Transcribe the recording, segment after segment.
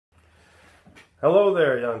Hello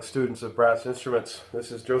there, young students of brass instruments.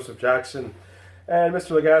 This is Joseph Jackson, and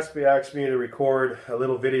Mr. Legaspi asked me to record a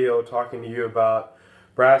little video talking to you about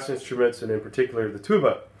brass instruments, and in particular the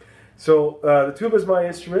tuba. So the tuba is my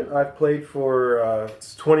instrument. I've played for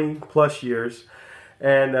 20 plus years,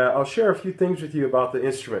 and I'll share a few things with you about the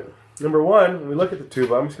instrument. Number one, when we look at the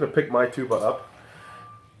tuba, I'm just going to pick my tuba up.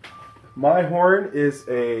 My horn is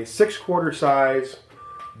a 6/4 size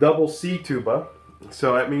double C tuba.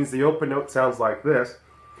 So that means the open note sounds like this.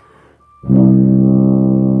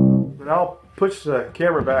 And I'll push the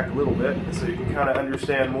camera back a little bit so you can kind of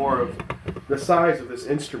understand more of the size of this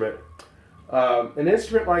instrument. An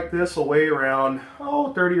instrument like this will weigh around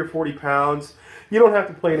 30 or 40 pounds. You don't have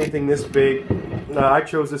to play anything this big. I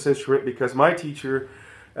chose this instrument because my teacher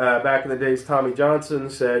back in the days, Tommy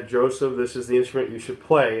Johnson, said, "Joseph, this is the instrument you should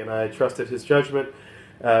play," and I trusted his judgment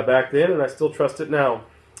back then, and I still trust it now.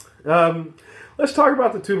 Let's talk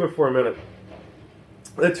about the tuba for a minute.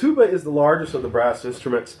 The tuba is the largest of the brass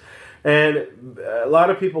instruments, and a lot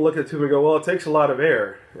of people look at the tuba and go, well, it takes a lot of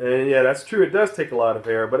air. And yeah, that's true, it does take a lot of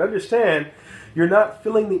air, but understand, you're not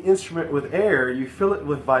filling the instrument with air, you fill it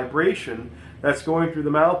with vibration that's going through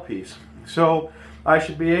the mouthpiece. So I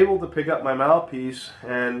should be able to pick up my mouthpiece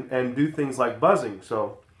and do things like buzzing.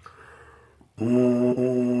 So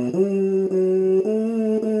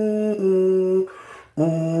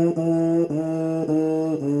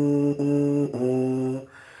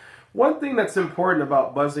one thing that's important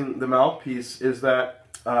about buzzing the mouthpiece is that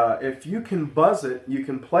if you can buzz it, you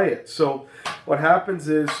can play it. So what happens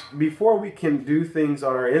is, before we can do things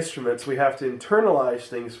on our instruments, we have to internalize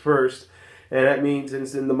things first, and that means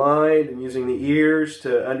it's in the mind and using the ears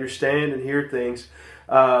to understand and hear things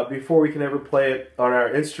before we can ever play it on our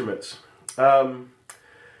instruments.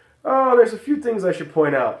 There's a few things I should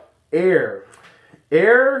point out. Air.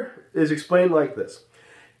 Air is explained like this.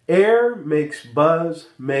 Air makes buzz,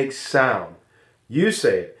 makes sound. You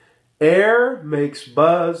say it. Air makes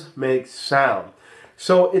buzz, makes sound.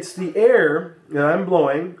 So it's the air that I'm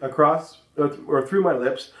blowing across or through my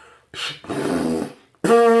lips.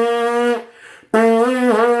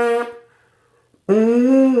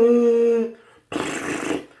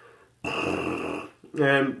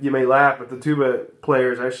 And you may laugh, but the tuba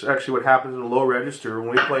players, that's actually what happens in the low register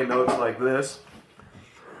when we play notes like this.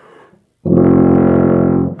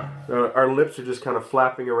 Our lips are just kind of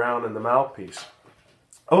flapping around in the mouthpiece.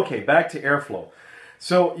 Okay, back to airflow.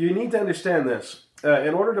 So you need to understand this.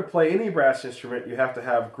 In order to play any brass instrument, you have to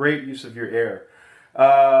have great use of your air.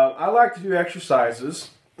 I like to do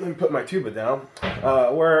exercises, let me put my tuba down,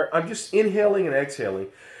 where I'm just inhaling and exhaling.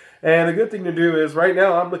 And the good thing to do is, right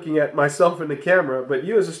now I'm looking at myself in the camera, but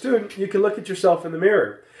you as a student, you can look at yourself in the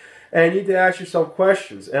mirror. And you need to ask yourself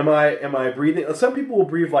questions. Am I breathing? Some people will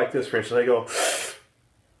breathe like this, for instance. They go,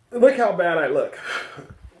 look how bad I look.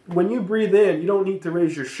 When you breathe in, you don't need to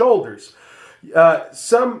raise your shoulders.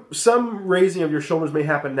 Some raising of your shoulders may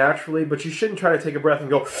happen naturally, but you shouldn't try to take a breath and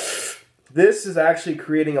go. This is actually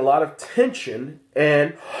creating a lot of tension,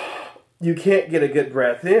 and you can't get a good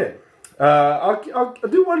breath in. I'll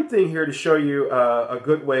do one thing here to show you a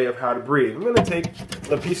good way of how to breathe. I'm going to take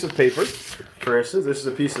a piece of paper, for instance. This is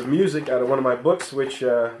a piece of music out of one of my books, which,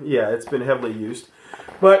 yeah, it's been heavily used.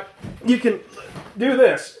 But you can do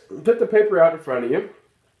this. Put the paper out in front of you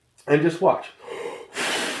and just watch.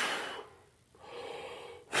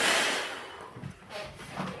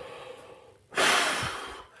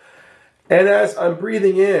 And as I'm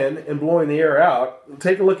breathing in and blowing the air out,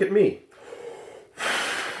 take a look at me.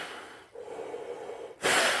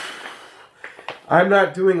 I'm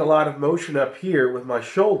not doing a lot of motion up here with my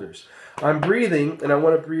shoulders. I'm breathing, and I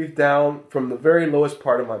want to breathe down from the very lowest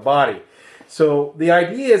part of my body. So the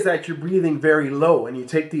idea is that you're breathing very low, and you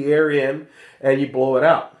take the air in and you blow it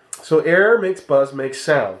out. So air makes buzz, makes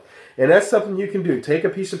sound. And that's something you can do. Take a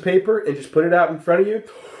piece of paper and just put it out in front of you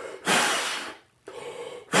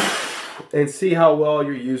and see how well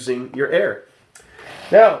you're using your air.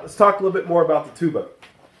 Now, let's talk a little bit more about the tuba.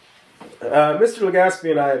 Mr.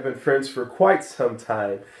 Legaspi and I have been friends for quite some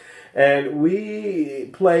time, and we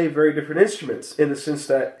play very different instruments in the sense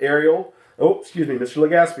that Mr.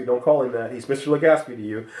 Legaspi, don't call him that, he's Mr. Legaspi to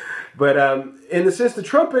you. But in the sense, the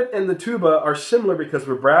trumpet and the tuba are similar because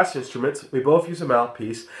we're brass instruments. We both use a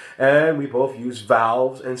mouthpiece, and we both use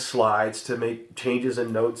valves and slides to make changes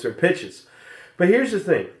in notes or pitches. But here's the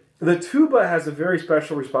thing, the tuba has a very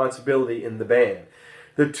special responsibility in the band.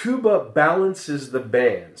 The tuba balances the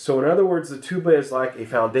band. So in other words, the tuba is like a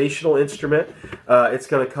foundational instrument. It's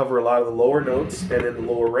going to cover a lot of the lower notes and in the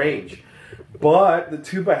lower range. But the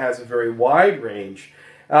tuba has a very wide range,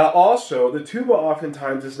 Also, the tuba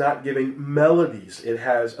oftentimes is not giving melodies. It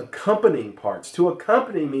has accompanying parts. To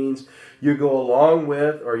accompany means you go along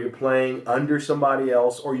with, or you're playing under somebody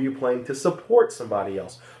else, or you're playing to support somebody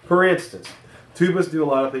else. For instance, tubas do a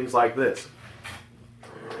lot of things like this.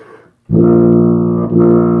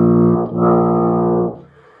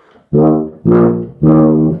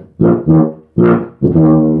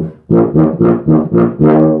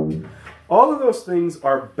 All of those things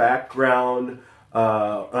are background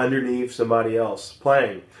underneath somebody else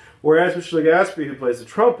playing. Whereas Mr. Legaspi, who plays the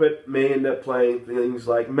trumpet, may end up playing things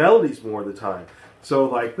like melodies more of the time. So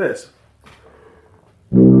like this.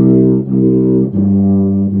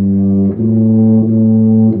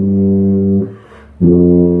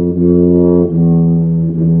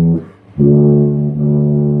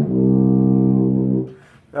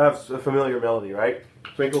 That's a familiar melody, right?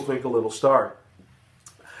 Twinkle, twinkle, little star.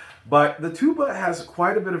 But the tuba has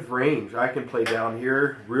quite a bit of range. I can play down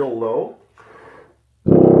here real low,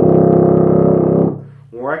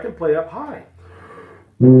 or I can play up high.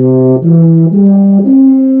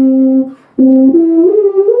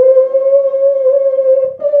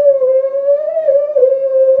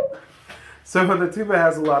 So the tuba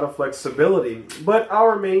has a lot of flexibility, but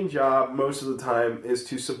our main job most of the time is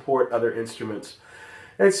to support other instruments.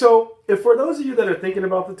 And so, if for those of you that are thinking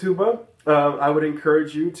about the tuba, I would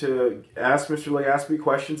encourage you to ask Mr. Legaspi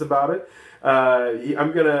questions about it.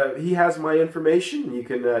 He has my information. You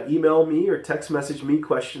can email me or text message me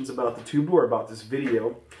questions about the tuba or about this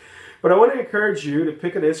video. But I want to encourage you to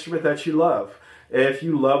pick an instrument that you love. If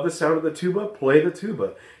you love the sound of the tuba, play the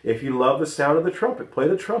tuba. If you love the sound of the trumpet, play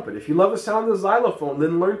the trumpet. If you love the sound of the xylophone,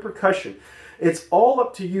 then learn percussion. It's all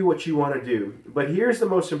up to you what you want to do. But here's the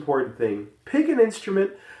most important thing. Pick an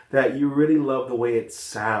instrument that you really love the way it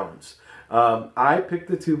sounds. I picked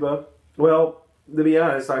the tuba. Well, to be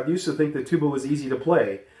honest, I used to think the tuba was easy to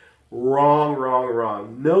play. Wrong, wrong,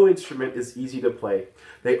 wrong. No instrument is easy to play.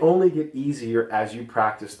 They only get easier as you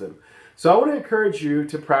practice them. So I want to encourage you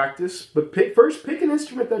to practice, but first pick an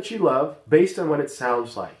instrument that you love based on what it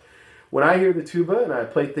sounds like. When I hear the tuba and I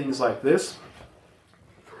play things like this,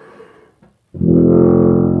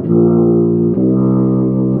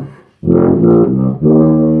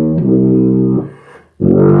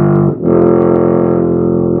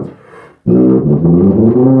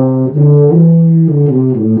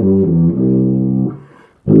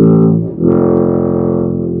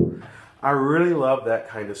 I really love that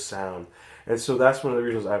kind of sound. And so that's one of the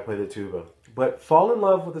reasons I play the tuba. But fall in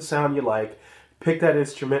love with the sound you like, pick that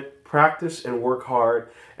instrument, practice and work hard,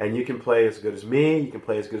 and you can play as good as me, you can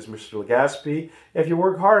play as good as Mr. Legaspi. If you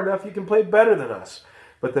work hard enough, you can play better than us.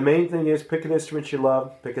 But the main thing is pick an instrument you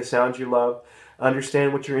love, pick a sound you love,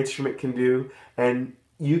 understand what your instrument can do, and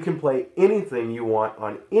you can play anything you want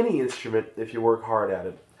on any instrument if you work hard at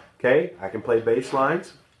it. Okay? I can play bass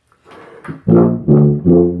lines.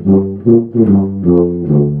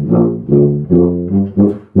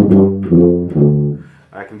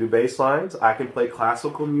 I can do bass lines. I can play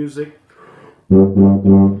classical music.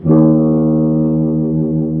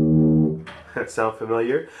 That sound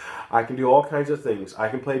familiar? I can do all kinds of things. I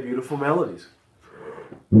can play beautiful melodies.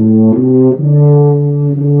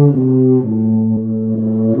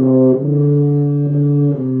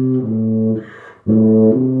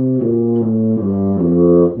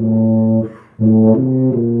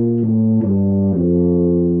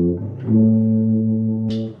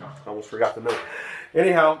 Almost forgot the note.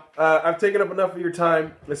 Anyhow, I've taken up enough of your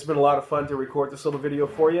time. It's been a lot of fun to record this little video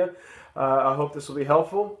for you. I hope this will be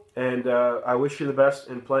helpful, and I wish you the best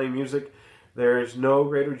in playing music. There is no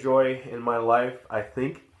greater joy in my life, I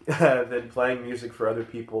think, than playing music for other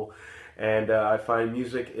people. And I find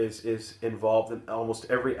music is involved in almost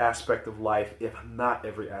every aspect of life, if not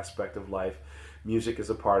every aspect of life. Music is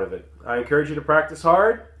a part of it. I encourage you to practice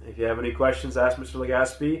hard. If you have any questions, ask Mr.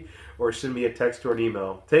 Legaspi or send me a text or an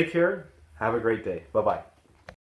email. Take care. Have a great day. Bye-bye.